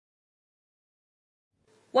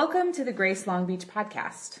Welcome to the Grace Long Beach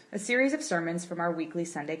podcast, a series of sermons from our weekly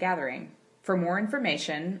Sunday gathering. For more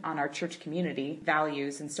information on our church community,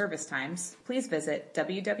 values, and service times, please visit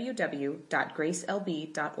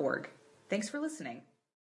www.gracelb.org. Thanks for listening.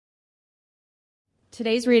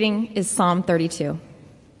 Today's reading is Psalm 32.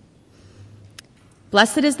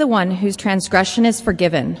 Blessed is the one whose transgression is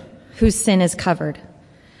forgiven, whose sin is covered.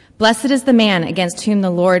 Blessed is the man against whom the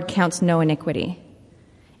Lord counts no iniquity,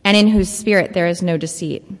 and in whose spirit there is no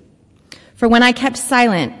deceit. For when I kept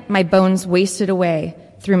silent, my bones wasted away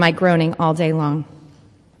through my groaning all day long.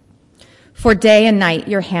 For day and night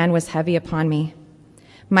your hand was heavy upon me.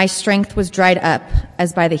 My strength was dried up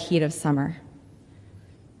as by the heat of summer.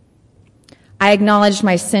 I acknowledged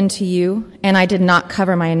my sin to you, and I did not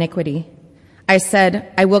cover my iniquity. I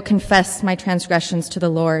said, I will confess my transgressions to the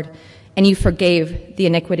Lord, and you forgave the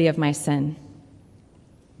iniquity of my sin.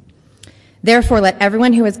 Therefore, let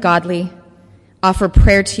everyone who is godly offer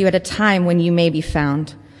prayer to you at a time when you may be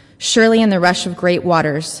found. Surely in the rush of great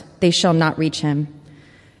waters, they shall not reach him.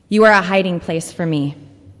 You are a hiding place for me.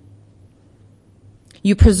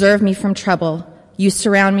 You preserve me from trouble. You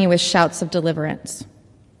surround me with shouts of deliverance.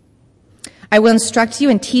 I will instruct you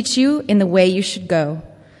and teach you in the way you should go.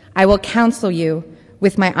 I will counsel you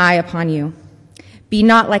with my eye upon you. Be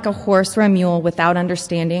not like a horse or a mule without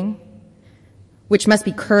understanding, which must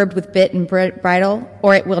be curbed with bit and bridle,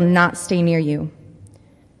 or it will not stay near you.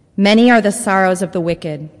 Many are the sorrows of the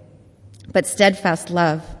wicked, but steadfast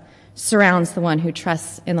love surrounds the one who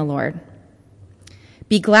trusts in the Lord.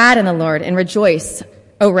 Be glad in the Lord and rejoice,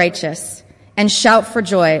 O righteous, and shout for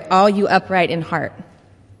joy, all you upright in heart.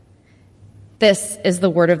 This is the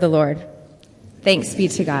word of the Lord. Thanks be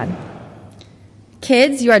to God.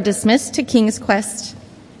 Kids, you are dismissed to King's Quest,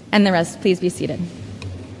 and the rest, please be seated.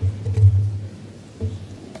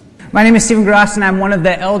 My name is Stephen Gross, and I'm one of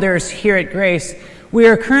the elders here at Grace. We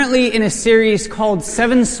are currently in a series called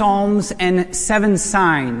 7 Psalms and 7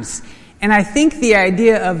 Signs. And I think the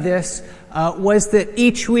idea of this was that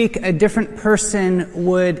each week a different person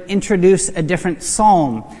would introduce a different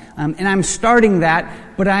psalm. And I'm starting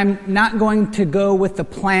that, but I'm not going to go with the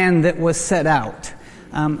plan that was set out.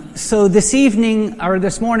 So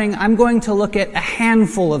this morning, I'm going to look at a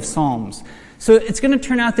handful of psalms. So it's going to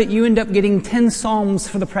turn out that you end up getting 10 psalms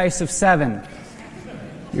for the price of 7.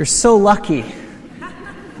 You're so lucky.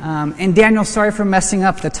 And Daniel, sorry for messing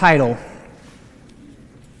up the title.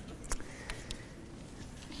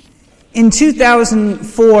 In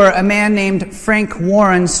 2004, a man named Frank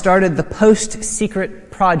Warren started the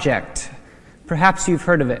Post-Secret Project. Perhaps you've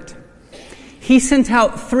heard of it. He sent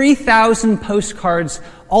out 3,000 postcards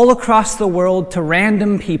all across the world to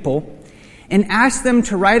random people and asked them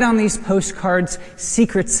to write on these postcards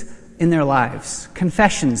secrets in their lives,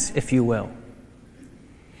 confessions, if you will.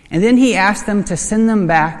 And then he asked them to send them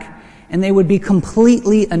back, and they would be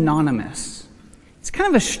completely anonymous. It's kind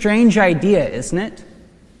of a strange idea, isn't it?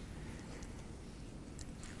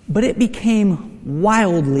 But it became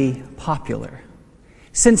wildly popular.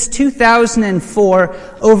 Since 2004,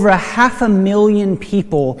 over 500,000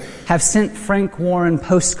 people have sent Frank Warren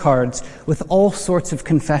postcards with all sorts of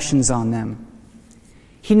confessions on them.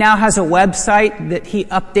 He now has a website that he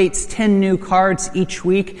updates 10 new cards each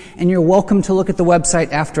week, and you're welcome to look at the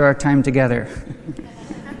website after our time together.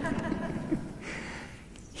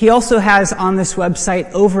 He also has on this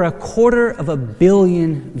website over 250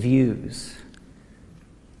 million views.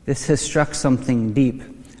 This has struck something deep.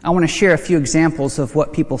 I want to share a few examples of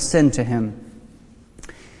what people send to him.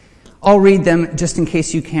 I'll read them just in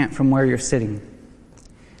case you can't from where you're sitting.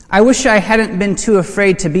 I wish I hadn't been too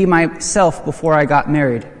afraid to be myself before I got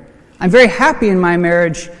married. I'm very happy in my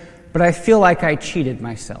marriage, but I feel like I cheated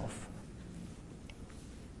myself.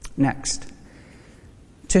 Next.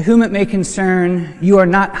 To whom it may concern, you are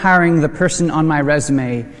not hiring the person on my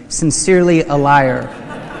resume. Sincerely, a liar.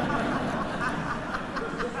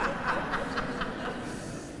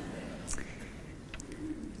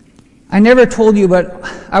 I never told you, but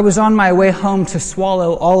I was on my way home to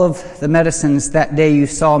swallow all of the medicines that day you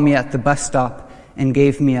saw me at the bus stop and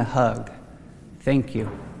gave me a hug. Thank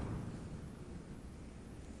you.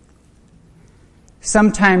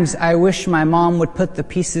 Sometimes I wish my mom would put the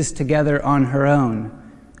pieces together on her own.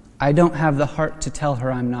 I don't have the heart to tell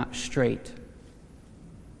her I'm not straight.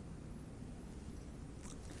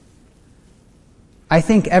 I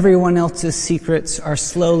think everyone else's secrets are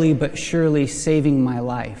slowly but surely saving my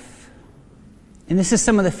life. And this is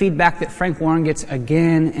some of the feedback that Frank Warren gets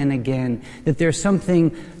again and again, that there's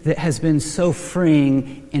something that has been so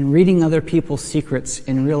freeing in reading other people's secrets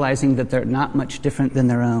and realizing that they're not much different than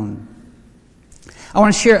their own. I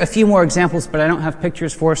want to share a few more examples, but I don't have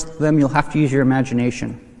pictures for them. You'll have to use your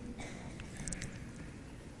imagination.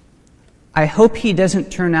 I hope he doesn't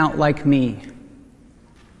turn out like me,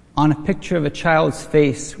 on a picture of a child's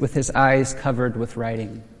face with his eyes covered with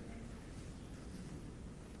writing.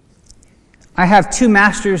 I have 2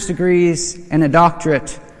 master's degrees and a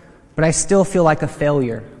doctorate, but I still feel like a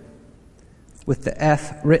failure, with the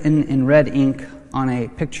F written in red ink on a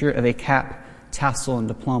picture of a cap, tassel, and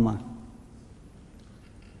diploma.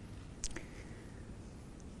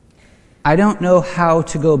 I don't know how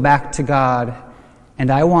to go back to God,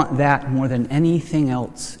 and I want that more than anything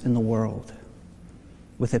else in the world,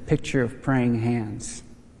 with a picture of praying hands.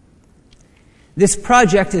 This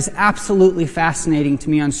project is absolutely fascinating to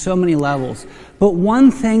me on so many levels, but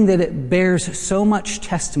one thing that it bears so much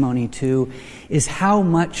testimony to is how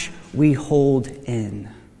much we hold in.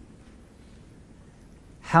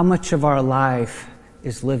 How much of our life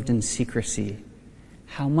is lived in secrecy.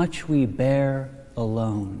 How much we bear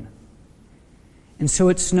alone. And so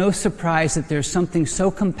it's no surprise that there's something so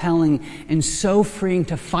compelling and so freeing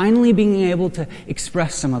to finally being able to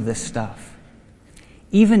express some of this stuff.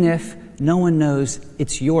 Even if no one knows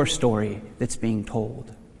it's your story that's being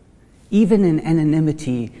told. Even in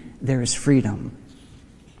anonymity, there is freedom.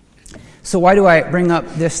 So why do I bring up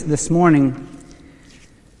this morning?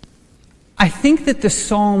 I think that the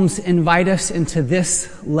Psalms invite us into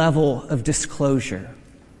this level of disclosure.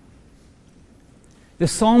 The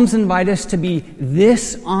Psalms invite us to be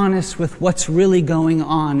this honest with what's really going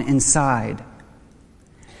on inside.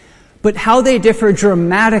 But how they differ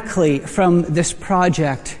dramatically from this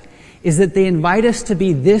project is that they invite us to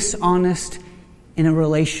be this honest in a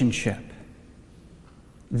relationship.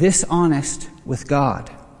 This honest with God.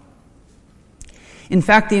 In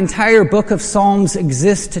fact, the entire book of Psalms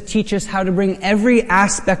exists to teach us how to bring every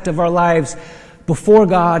aspect of our lives before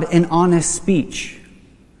God in honest speech.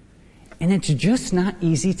 And it's just not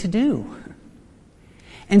easy to do.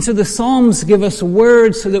 And so the Psalms give us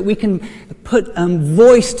words so that we can put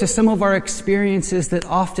voice to some of our experiences that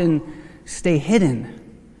often stay hidden.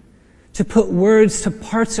 To put words to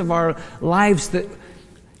parts of our lives that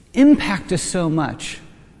impact us so much,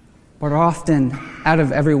 but are often out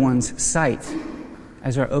of everyone's sight,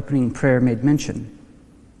 as our opening prayer made mention.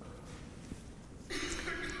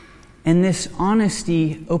 And this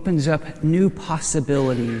honesty opens up new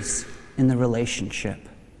possibilities in the relationship.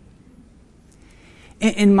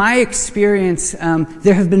 In my experience,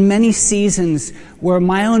 there have been many seasons where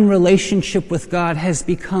my own relationship with God has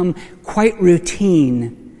become quite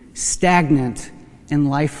routine, stagnant, and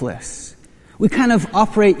lifeless. We kind of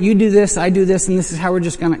operate, you do this, I do this, and this is how we're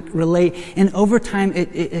just going to relate. And over time,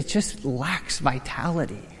 it just lacks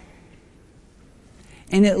vitality.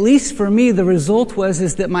 And at least for me, the result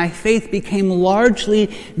is that my faith became largely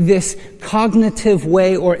this cognitive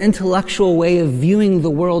way or intellectual way of viewing the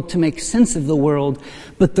world to make sense of the world,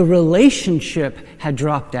 but the relationship had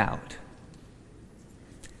dropped out.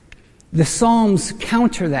 The Psalms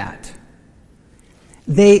counter that.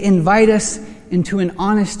 They invite us into an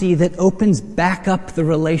honesty that opens back up the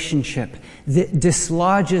relationship, that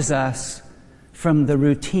dislodges us from the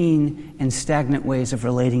routine and stagnant ways of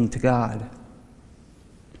relating to God.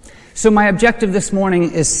 So my objective this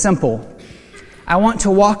morning is simple. I want to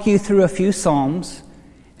walk you through a few Psalms,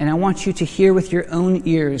 and I want you to hear with your own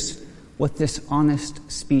ears what this honest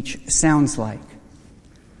speech sounds like.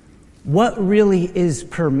 What really is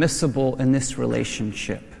permissible in this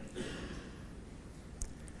relationship?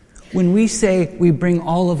 When we say we bring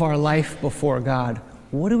all of our life before God,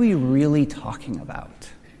 what are we really talking about?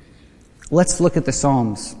 Let's look at the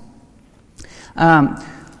Psalms.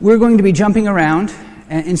 We're going to be jumping around.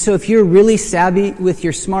 And so if you're really savvy with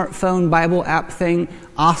your smartphone Bible app thing,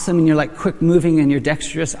 awesome, and you're like quick moving and you're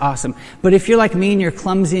dexterous, awesome. But if you're like me and you're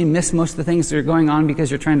clumsy and miss most of the things that are going on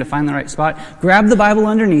because you're trying to find the right spot, grab the Bible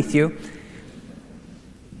underneath you.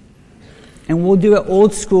 And we'll do it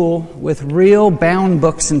old school with real bound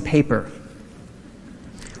books and paper.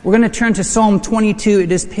 We're going to turn to Psalm 22.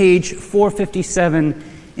 It is page 457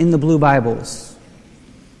 in the blue Bibles.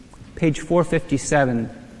 Page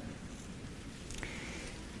 457.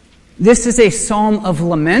 This is a psalm of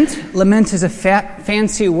lament. Lament is a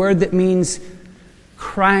fancy word that means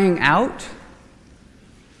crying out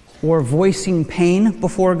or voicing pain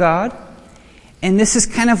before God. And this is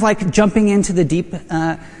kind of like jumping into the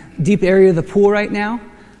deep area of the pool right now.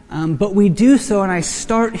 But we do so, and I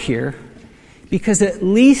start here, because at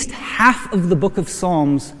least half of the book of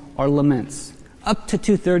Psalms are laments, up to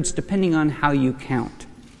 2/3, depending on how you count.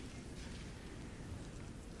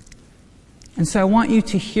 And so I want you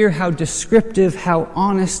to hear how descriptive, how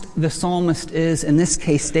honest the psalmist is, in this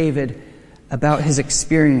case David, about his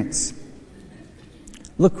experience.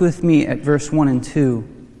 Look with me at verse 1 and 2.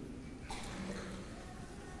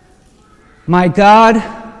 My God,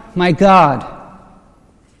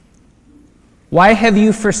 why have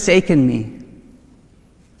you forsaken me?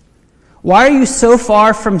 Why are you so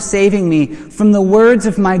far from saving me from the words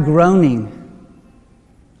of my groaning?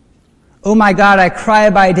 Oh my God, I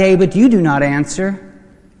cry by day, but you do not answer,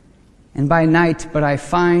 and by night, but I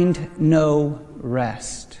find no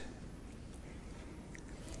rest.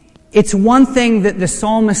 It's one thing that the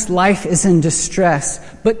psalmist's life is in distress,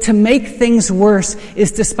 but to make things worse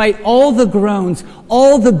is despite all the groans,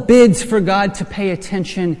 all the bids for God to pay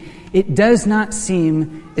attention, it does not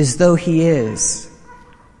seem as though he is.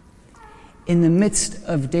 In the midst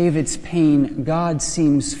of David's pain, God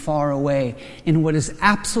seems far away. And what is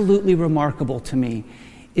absolutely remarkable to me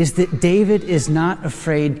is that David is not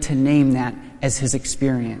afraid to name that as his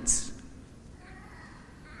experience.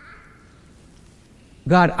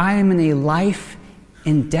 God, I am in a life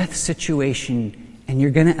and death situation, and you're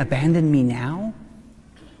going to abandon me now?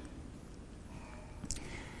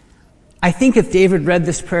 I think if David read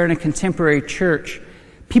this prayer in a contemporary church,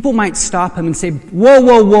 people might stop him and say,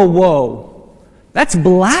 whoa. That's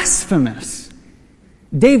blasphemous.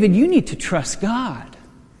 David, you need to trust God.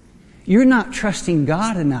 You're not trusting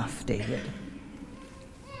God enough, David.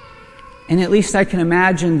 And at least I can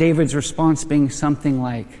imagine David's response being something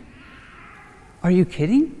like, are you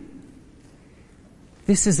kidding?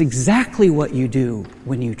 This is exactly what you do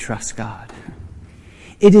when you trust God.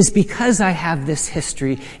 It is because I have this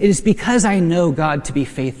history, it is because I know God to be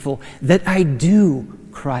faithful, that I do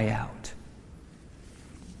cry out.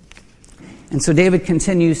 And so David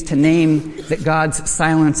continues to name that God's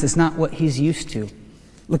silence is not what he's used to.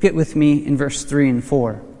 Look at with me in verse 3 and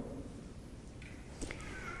 4.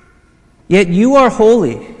 Yet you are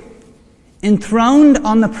holy, enthroned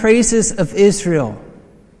on the praises of Israel.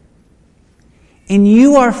 In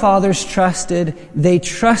you our fathers trusted, they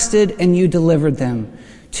trusted and you delivered them.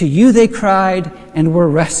 To you they cried and were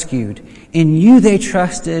rescued. In you they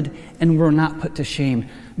trusted and were not put to shame.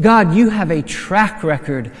 God, you have a track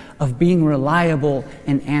record of being reliable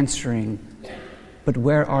and answering. But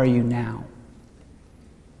where are you now?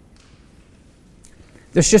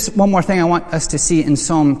 There's just one more thing I want us to see in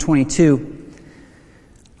Psalm 22.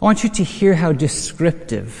 I want you to hear how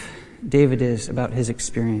descriptive David is about his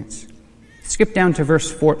experience. Skip down to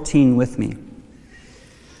verse 14 with me.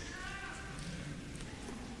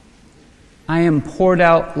 I am poured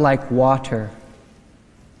out like water,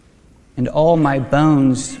 and all my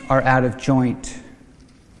bones are out of joint.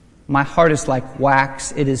 My heart is like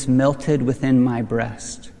wax, it is melted within my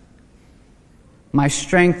breast. My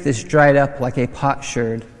strength is dried up like a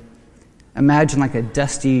potsherd. Imagine like a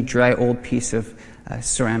dusty, dry old piece of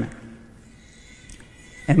ceramic.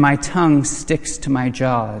 And my tongue sticks to my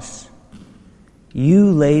jaws.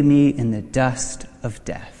 You lay me in the dust of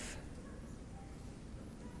death.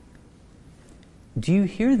 Do you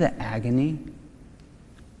hear the agony?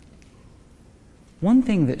 One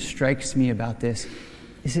thing that strikes me about this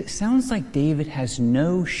is it sounds like David has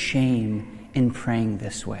no shame in praying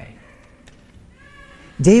this way.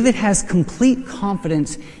 David has complete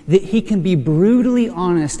confidence that he can be brutally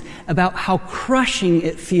honest about how crushing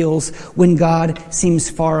it feels when God seems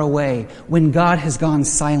far away, when God has gone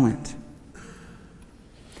silent.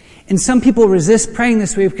 And some people resist praying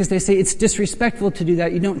this way because they say it's disrespectful to do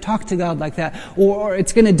that. You don't talk to God like that. Or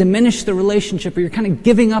it's going to diminish the relationship, or you're kind of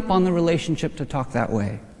giving up on the relationship to talk that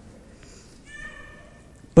way.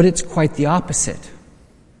 But it's quite the opposite.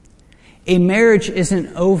 A marriage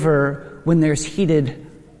isn't over when there's heated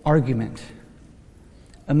argument.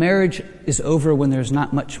 A marriage is over when there's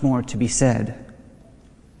not much more to be said.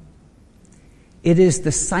 It is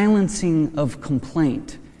the silencing of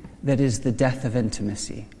complaint that is the death of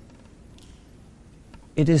intimacy.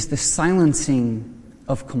 It is the silencing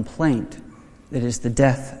of complaint that is the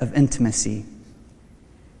death of intimacy.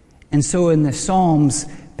 And so in the Psalms,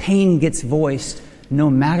 pain gets voiced no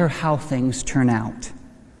matter how things turn out.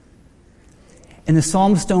 And the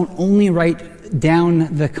Psalms don't only write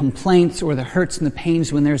down the complaints or the hurts and the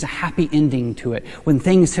pains when there's a happy ending to it, when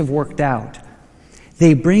things have worked out.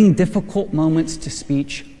 They bring difficult moments to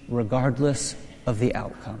speech regardless of the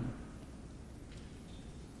outcome.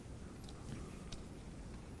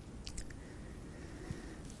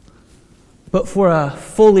 But for a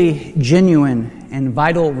fully genuine and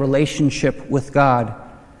vital relationship with God,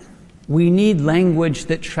 we need language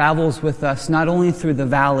that travels with us not only through the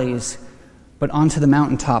valleys, but onto the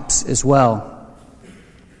mountaintops as well.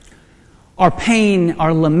 Our pain,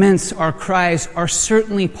 our laments, our cries are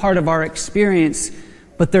certainly part of our experience,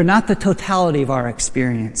 but they're not the totality of our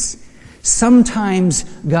experience. Sometimes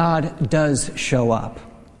God does show up.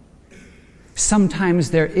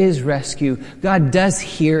 Sometimes there is rescue. God does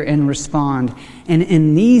hear and respond. And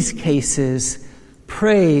in these cases,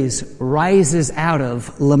 praise rises out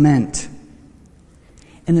of lament.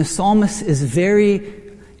 And the psalmist is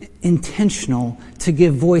very intentional to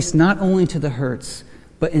give voice not only to the hurts,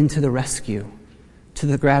 but into the rescue, to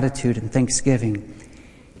the gratitude and thanksgiving.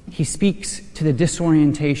 He speaks to the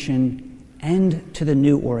disorientation and to the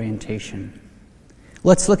new orientation.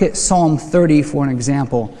 Let's look at Psalm 30 for an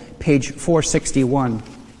example, page 461.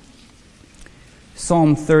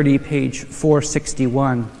 Psalm 30, page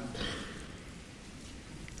 461.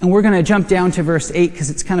 And we're going to jump down to verse 8 because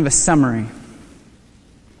it's kind of a summary.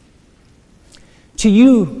 To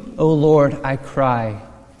you, O Lord, I cry,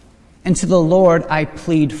 and to the Lord I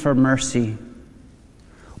plead for mercy.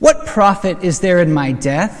 What profit is there in my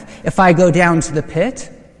death if I go down to the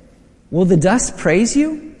pit? Will the dust praise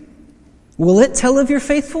you? Will it tell of your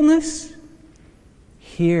faithfulness?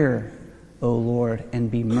 Hear, O Lord,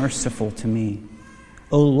 and be merciful to me.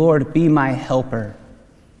 O Lord, be my helper.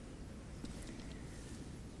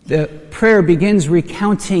 The prayer begins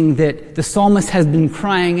recounting that the psalmist has been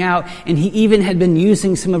crying out, and he even had been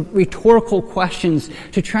using some rhetorical questions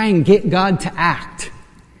to try and get God to act.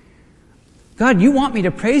 God, you want me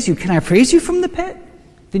to praise you. Can I praise you from the pit?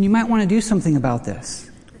 Then you might want to do something about this.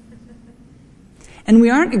 And we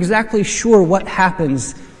aren't exactly sure what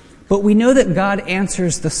happens, but we know that God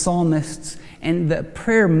answers the psalmists, and the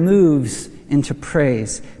prayer moves into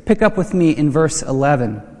praise. Pick up with me in verse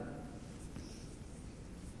 11.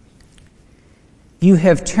 You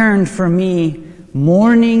have turned for me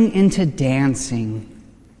mourning into dancing.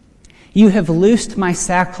 You have loosed my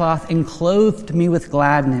sackcloth and clothed me with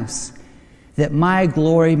gladness, that my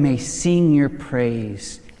glory may sing your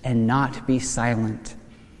praise and not be silent.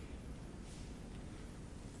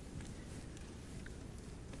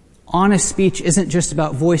 Honest speech isn't just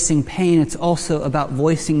about voicing pain, it's also about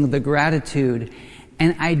voicing the gratitude.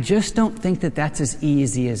 And I just don't think that that's as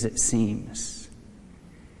easy as it seems.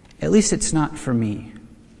 At least it's not for me.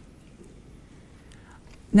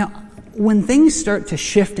 Now, when things start to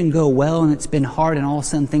shift and go well and it's been hard and all of a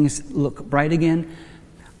sudden things look bright again,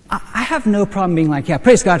 I have no problem being like, yeah,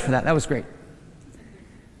 praise God for that. That was great.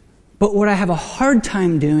 But what I have a hard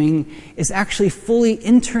time doing is actually fully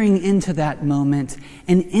entering into that moment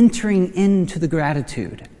and entering into the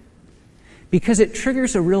gratitude. Because it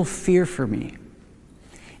triggers a real fear for me.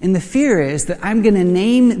 And the fear is that I'm going to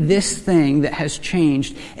name this thing that has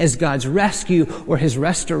changed as God's rescue or His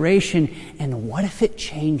restoration, and what if it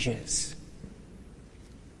changes?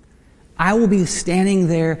 I will be standing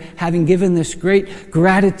there having given this great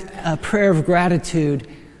prayer of gratitude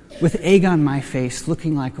with egg on my face,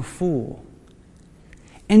 looking like a fool.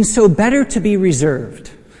 And so better to be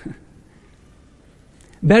reserved.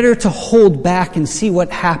 Better to hold back and see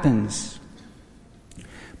what happens.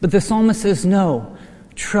 But the psalmist says, no,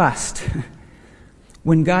 trust.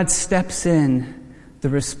 When God steps in, the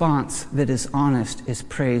response that is honest is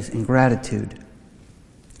praise and gratitude.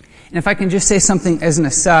 And if I can just say something as an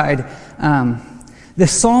aside, the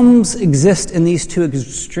Psalms exist in these two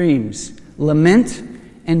extremes, lament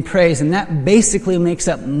and praise, and that basically makes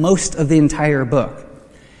up most of the entire book.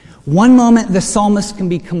 One moment, the psalmist can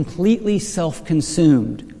be completely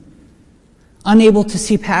self-consumed, unable to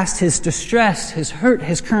see past his distress, his hurt,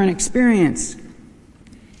 his current experience.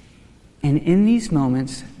 And in these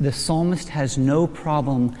moments, the psalmist has no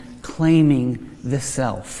problem claiming the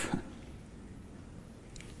self.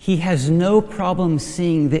 He has no problem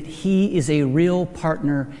seeing that he is a real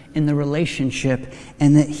partner in the relationship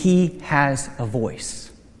and that he has a voice.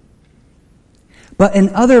 But in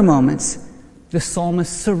other moments, the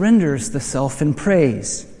psalmist surrenders the self in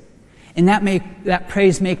praise. And that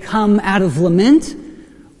praise may come out of lament,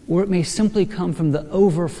 or it may simply come from the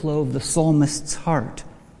overflow of the psalmist's heart.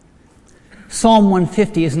 Psalm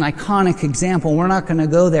 150 is an iconic example. We're not going to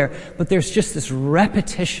go there, but there's just this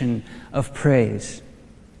repetition of praise.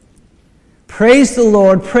 Praise the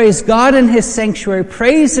Lord, praise God in His sanctuary,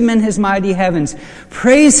 praise Him in His mighty heavens,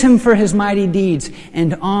 praise Him for His mighty deeds,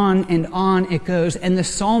 and on it goes. And the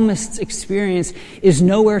psalmist's experience is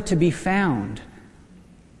nowhere to be found.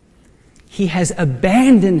 He has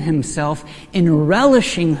abandoned himself in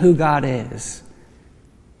relishing who God is.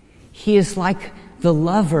 He is like the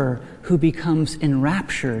lover who becomes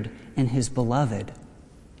enraptured in his beloved.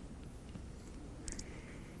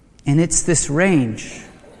 And it's this range,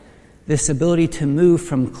 this ability to move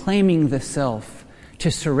from claiming the self to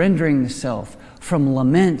surrendering the self, from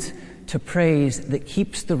lament to praise, that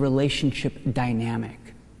keeps the relationship dynamic,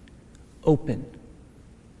 open,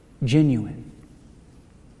 genuine.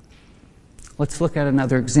 Let's look at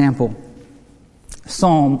another example.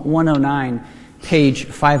 Psalm 109, page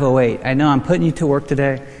 508. I know I'm putting you to work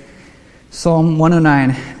today. Psalm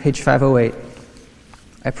 109, page 508.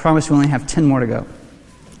 I promise we only have 10 more to go.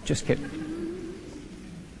 Just kidding.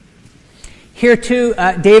 Here too,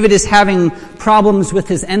 David is having problems with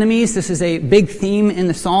his enemies. This is a big theme in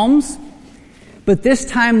the Psalms. But this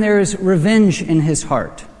time there is revenge in his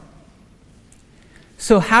heart.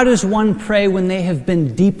 So how does one pray when they have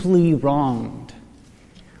been deeply wronged?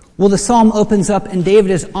 Well, the psalm opens up and David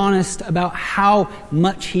is honest about how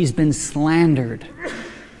much he's been slandered.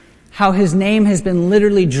 How his name has been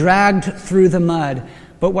literally dragged through the mud.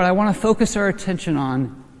 But what I want to focus our attention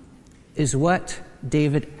on is what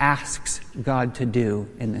David asks God to do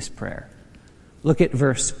in this prayer. Look at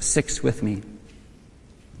verse 6 with me.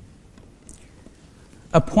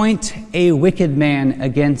 Appoint a wicked man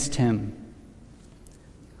against him.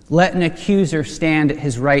 Let an accuser stand at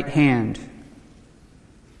his right hand.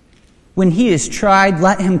 When he is tried,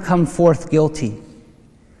 let him come forth guilty.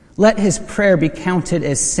 Let his prayer be counted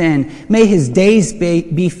as sin. May his days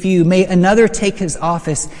be few. May another take his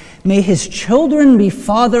office. May his children be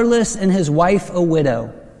fatherless and his wife a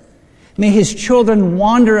widow. May his children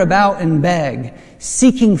wander about and beg,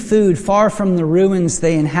 seeking food far from the ruins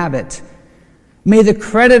they inhabit. May the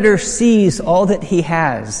creditor seize all that he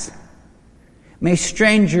has. May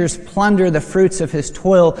strangers plunder the fruits of his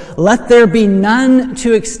toil. Let there be none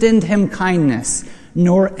to extend him kindness,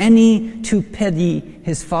 nor any to pity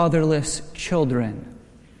his fatherless children.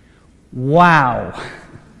 Wow.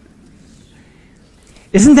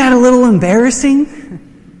 Isn't that a little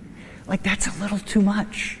embarrassing? Like, that's a little too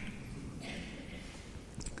much.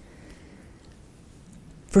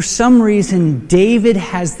 For some reason, David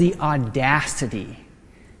has the audacity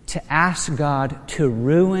to ask God to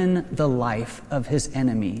ruin the life of his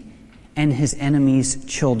enemy and his enemy's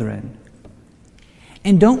children.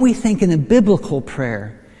 And don't we think in a biblical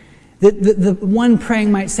prayer that the one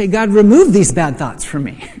praying might say, God, remove these bad thoughts from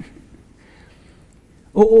me.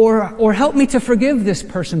 or help me to forgive this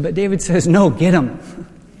person. But David says, no, get him.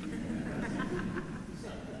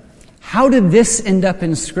 How did this end up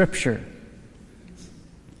in Scripture?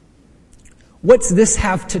 What's this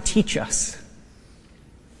have to teach us?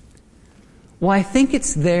 Well, I think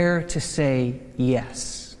it's there to say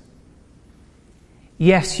yes.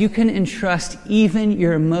 Yes, you can entrust even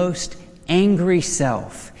your most angry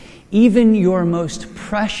self, even your most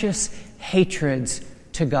precious hatreds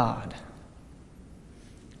to God.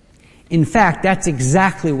 In fact, that's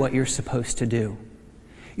exactly what you're supposed to do.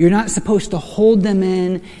 You're not supposed to hold them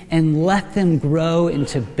in and let them grow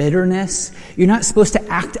into bitterness. You're not supposed to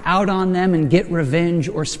act out on them and get revenge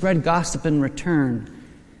or spread gossip in return.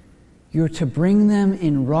 You're to bring them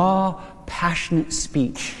in raw, passionate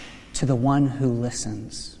speech to the one who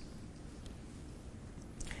listens.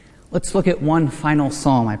 Let's look at one final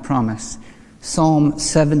psalm, I promise. Psalm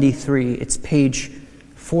 73. It's page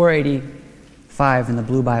 485 in the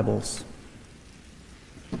Blue Bibles.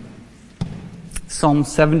 Psalm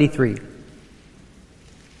 73.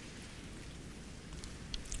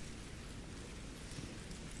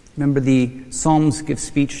 Remember, the Psalms give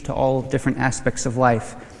speech to all different aspects of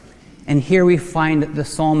life. And here we find the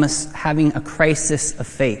psalmist having a crisis of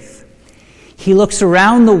faith. He looks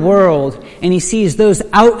around the world and he sees those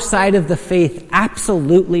outside of the faith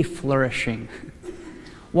absolutely flourishing,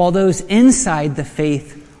 while those inside the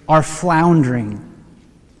faith are floundering.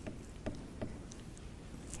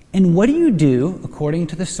 And what do you do, according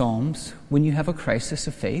to the Psalms, when you have a crisis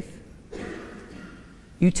of faith?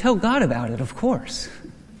 You tell God about it, of course.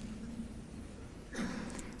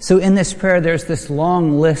 So in this prayer, there's this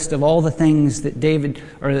long list of all the things that David,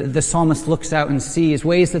 or the psalmist, looks out and sees,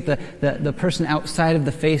 ways that the person outside of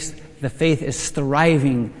the faith is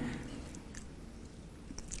thriving.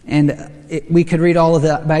 And we could read all of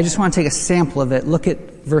that, but I just want to take a sample of it. Look at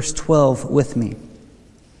verse 12 with me.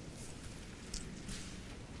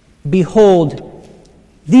 Behold,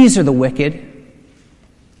 these are the wicked.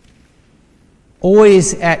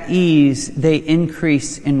 Always at ease, they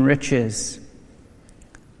increase in riches.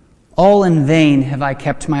 All in vain have I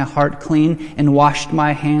kept my heart clean and washed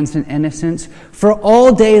my hands in innocence. For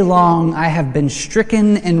all day long I have been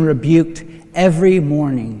stricken and rebuked every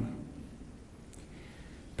morning.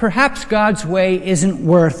 Perhaps God's way isn't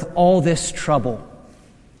worth all this trouble.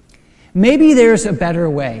 Maybe there's a better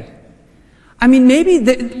way. I mean, maybe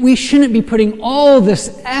we shouldn't be putting all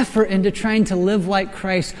this effort into trying to live like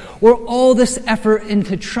Christ, or all this effort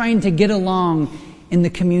into trying to get along in the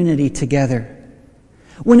community together,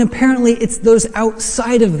 when apparently it's those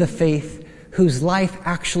outside of the faith whose life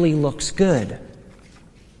actually looks good.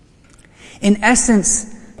 In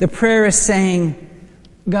essence, The prayer is saying,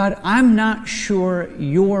 God, I'm not sure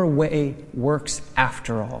your way works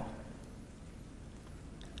after all.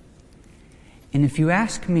 And if you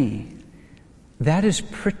ask me, that is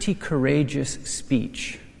pretty courageous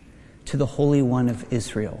speech to the Holy One of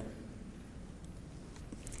Israel.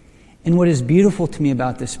 And what is beautiful to me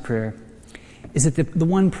about this prayer is that the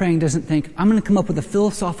one praying doesn't think, I'm going to come up with a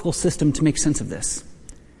philosophical system to make sense of this.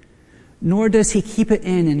 Nor does he keep it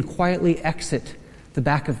in and quietly exit the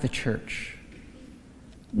back of the church.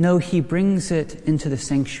 No, he brings it into the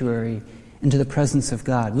sanctuary, into the presence of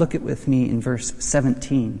God. Look at with me in verse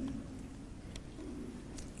 17.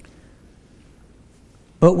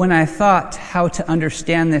 But when I thought how to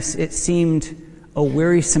understand this, it seemed a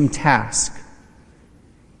wearisome task,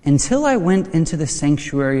 until I went into the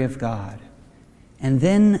sanctuary of God, and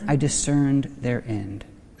then I discerned their end.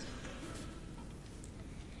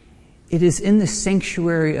 It is in the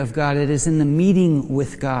sanctuary of God, it is in the meeting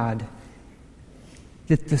with God,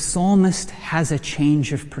 that the psalmist has a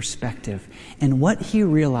change of perspective. And what he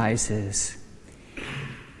realizes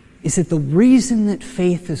is that the reason that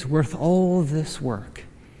faith is worth all of this work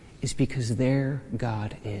is because there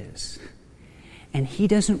God is. And he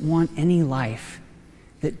doesn't want any life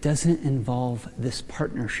that doesn't involve this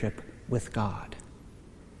partnership with God.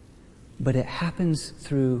 But it happens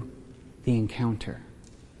through the encounter.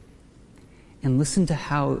 And listen to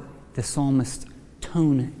how the psalmist's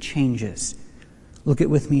tone changes. Look at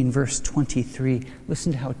with me in verse 23.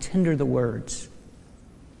 Listen to how tender the words.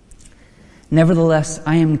 Nevertheless,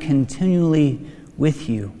 I am continually with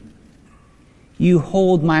you. You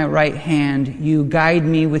hold my right hand, you guide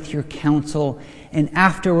me with your counsel, and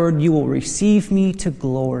afterward you will receive me to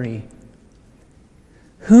glory.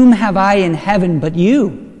 Whom have I in heaven but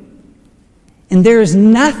you? And there is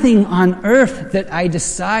nothing on earth that I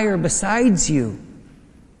desire besides you.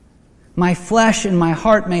 My flesh and my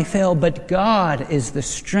heart may fail, but God is the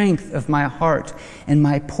strength of my heart and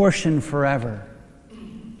my portion forever.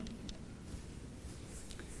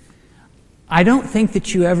 I don't think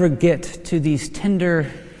that you ever get to these tender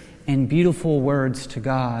and beautiful words to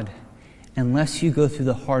God unless you go through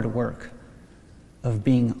the hard work of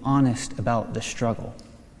being honest about the struggle.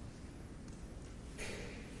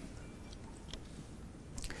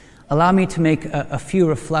 Allow me to make a few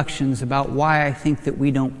reflections about why I think that we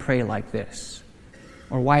don't pray like this,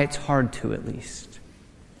 or why it's hard to at least.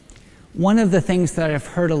 One of the things that I've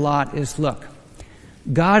heard a lot is, look,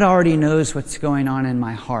 God already knows what's going on in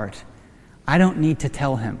my heart. I don't need to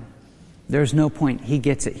tell him. There's no point. He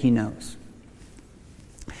gets it. He knows.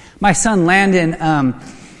 My son Landon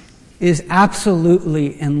is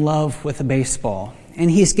absolutely in love with a baseball. And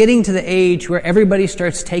he's getting to the age where everybody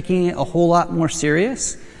starts taking it a whole lot more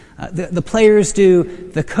serious. The players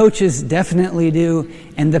do, the coaches definitely do,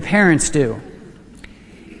 and the parents do.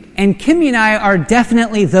 And Kimmy and I are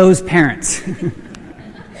definitely those parents.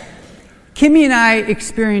 Kimmy and I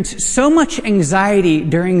experience so much anxiety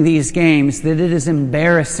during these games that it is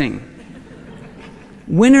embarrassing.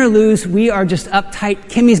 Win or lose, we are just uptight.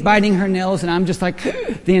 Kimmy's biting her nails, and I'm just like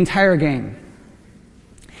the entire game.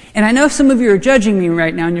 And I know some of you are judging me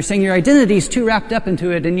right now, and you're saying your identity is too wrapped up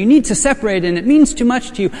into it, and you need to separate, and it means too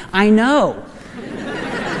much to you. I know.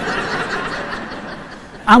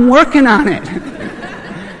 I'm working on it.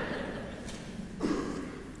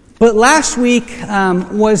 But last week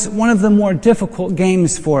was one of the more difficult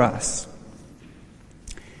games for us.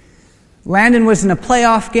 Landon was in a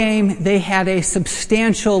playoff game. They had a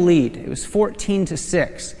substantial lead. It was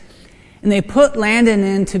 14-6. And they put Landon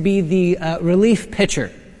in to be the relief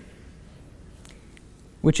pitcher,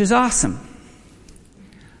 which is awesome.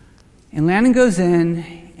 And Landon goes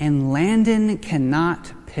in, and Landon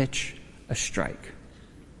cannot pitch a strike.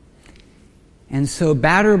 And so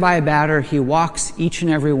batter by batter, he walks each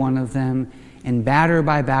and every one of them, and batter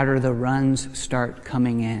by batter, the runs start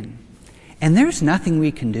coming in. And there's nothing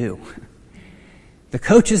we can do. The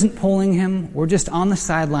coach isn't pulling him. We're just on the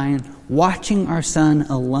sideline watching our son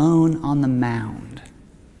alone on the mound.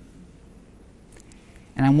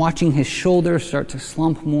 And I'm watching his shoulders start to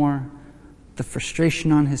slump more, the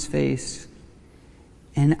frustration on his face.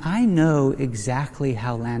 And I know exactly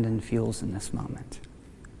how Landon feels in this moment.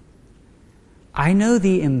 I know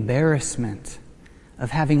the embarrassment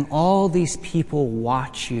of having all these people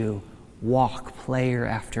watch you walk player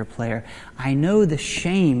after player. I know the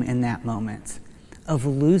shame in that moment of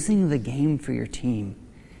losing the game for your team,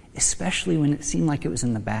 especially when it seemed like it was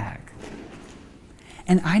in the bag.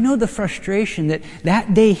 And I know the frustration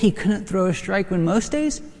that day he couldn't throw a strike when most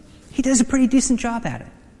days he does a pretty decent job at it.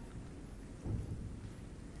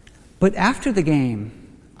 But after the game,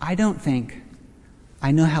 I don't think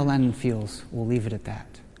I know how Landon feels. We'll leave it at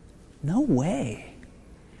that. No way.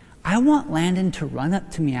 I want Landon to run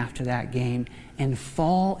up to me after that game and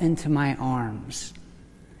fall into my arms.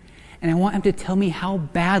 And I want him to tell me how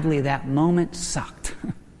badly that moment sucked.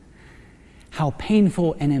 How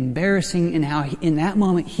painful and embarrassing, and how in that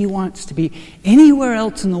moment he wants to be anywhere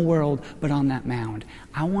else in the world but on that mound.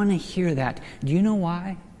 I want to hear that. Do you know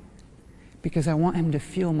why? Because I want him to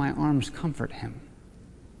feel my arms comfort him.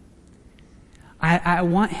 I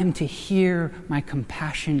want him to hear my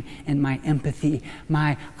compassion and my empathy,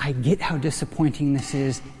 I get how disappointing this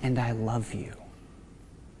is, and I love you.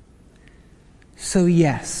 So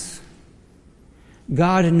yes,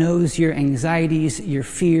 God knows your anxieties, your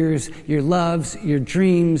fears, your loves, your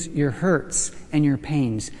dreams, your hurts, and your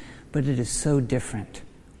pains, but it is so different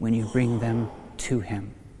when you bring them to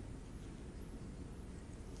Him.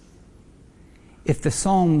 If the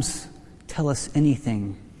Psalms tell us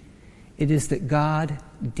anything, it is that God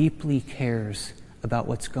deeply cares about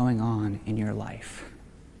what's going on in your life.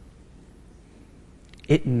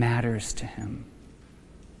 It matters to Him.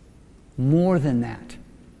 More than that,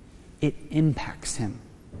 it impacts Him.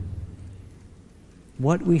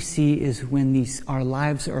 What we see is when our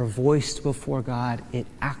lives are voiced before God, it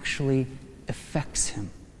actually affects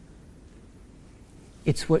Him.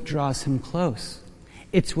 It's what draws Him close.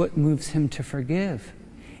 It's what moves Him to forgive.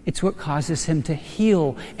 It's what causes Him to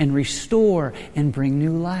heal and restore and bring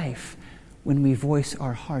new life. When we voice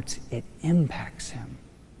our hearts, it impacts Him.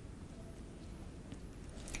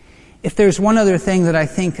 If there's one other thing that I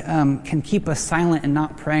think can keep us silent and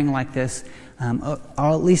not praying like this,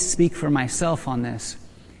 I'll at least speak for myself on this.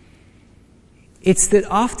 It's that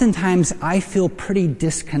oftentimes I feel pretty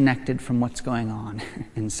disconnected from what's going on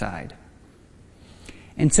inside.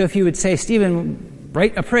 And so if you would say, Stephen,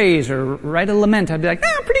 write a praise or write a lament, I'd be like,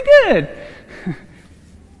 pretty good.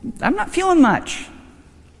 I'm not feeling much.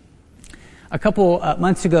 A couple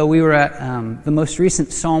months ago, we were at the most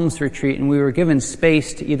recent Psalms retreat, and we were given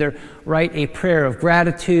space to either write a prayer of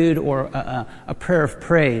gratitude or a prayer of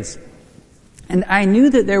praise. And I knew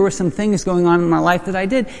that there were some things going on in my life that I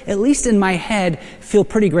did, at least in my head, feel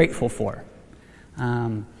pretty grateful for.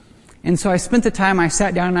 And so I spent the time, I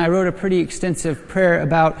sat down and I wrote a pretty extensive prayer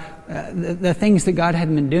about the things that God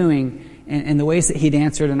had been doing and the ways that He'd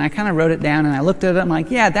answered. And I kind of wrote it down and I looked at it, I'm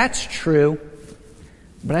like, yeah, that's true.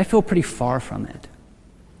 But I feel pretty far from it.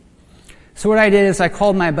 So what I did is I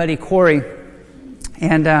called my buddy Corey,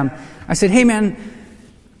 and I said, hey man,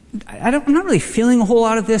 I'm not really feeling a whole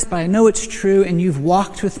lot of this, but I know it's true, and you've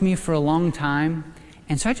walked with me for a long time,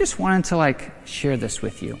 and so I just wanted to share this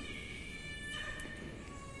with you.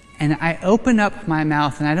 And I open up my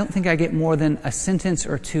mouth, and I don't think I get more than a sentence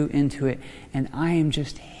or two into it, and I am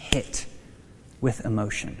just hit with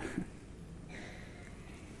emotion.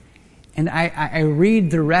 And I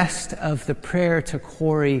read the rest of the prayer to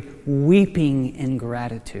Corey weeping in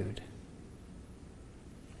gratitude.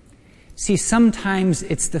 See, sometimes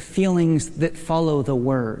it's the feelings that follow the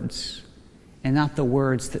words and not the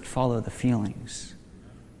words that follow the feelings.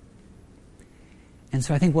 And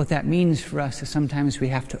so I think what that means for us is sometimes we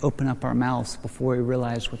have to open up our mouths before we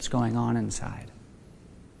realize what's going on inside.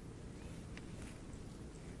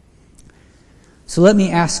 So let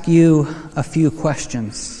me ask you a few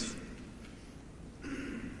questions.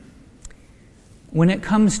 When it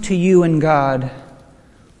comes to you and God,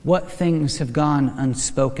 what things have gone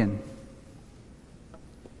unspoken?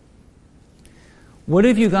 What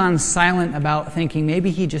have you gone silent about, thinking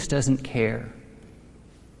maybe He just doesn't care?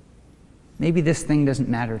 Maybe this thing doesn't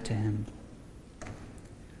matter to Him.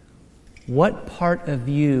 What part of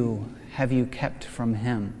you have you kept from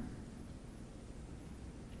Him?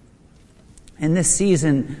 In this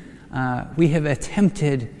season, we have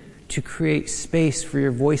attempted to create space for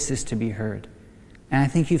your voices to be heard. And I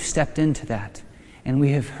think you've stepped into that. And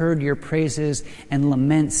we have heard your praises and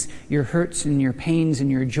laments, your hurts and your pains and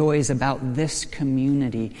your joys about this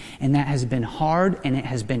community. And that has been hard and it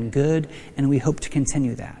has been good, and we hope to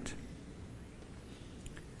continue that.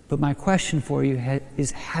 But my question for you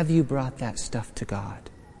is, have you brought that stuff to God?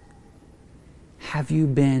 Have you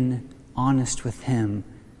been honest with Him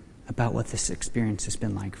about what this experience has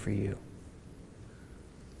been like for you?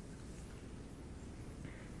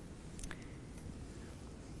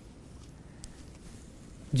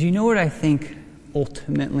 Do you know what I think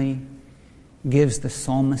ultimately gives the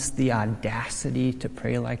psalmist the audacity to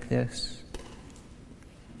pray like this?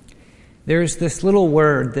 There's this little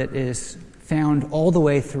word that is found all the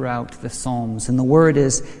way throughout the Psalms, and the word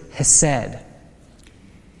is hesed.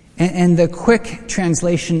 And the quick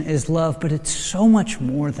translation is love, but it's so much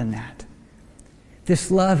more than that. This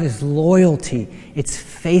love is loyalty, it's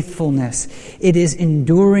faithfulness, it is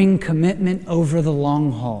enduring commitment over the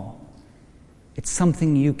long haul. It's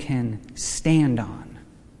something you can stand on.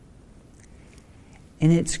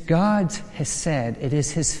 And it's God's hesed, it is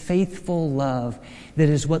his faithful love that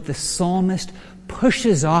is what the psalmist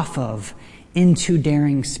pushes off of into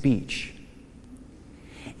daring speech.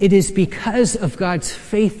 It is because of God's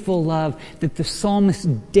faithful love that the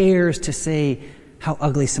psalmist dares to say how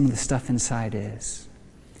ugly some of the stuff inside is.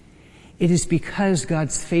 It is because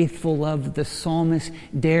God's faithful love that the psalmist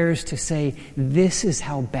dares to say, this is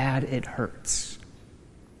how bad it hurts.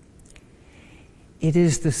 It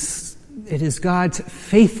is God's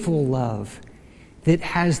faithful love that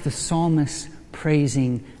has the psalmist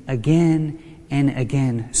praising again and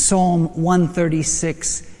again. Psalm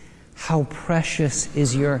 136, how precious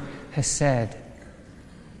is your hesed,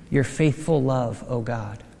 your faithful love, O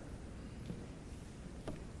God.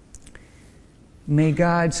 May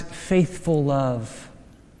God's faithful love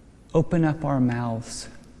open up our mouths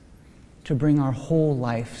to bring our whole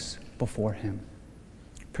lives before him.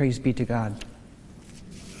 Praise be to God.